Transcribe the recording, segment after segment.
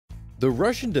The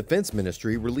Russian Defense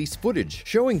Ministry released footage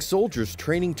showing soldiers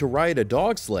training to ride a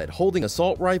dog sled holding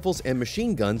assault rifles and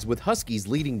machine guns with huskies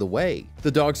leading the way.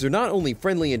 The dogs are not only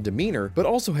friendly in demeanor, but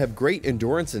also have great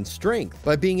endurance and strength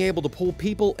by being able to pull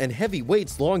people and heavy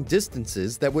weights long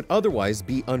distances that would otherwise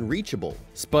be unreachable.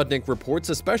 Sputnik reports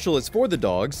a specialist for the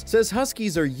dogs says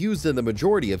huskies are used in the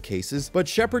majority of cases, but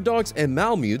shepherd dogs and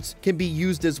Malamutes can be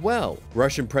used as well.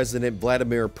 Russian President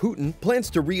Vladimir Putin plans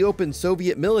to reopen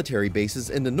Soviet military bases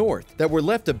in the north that were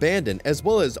left abandoned, as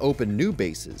well as open new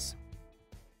bases.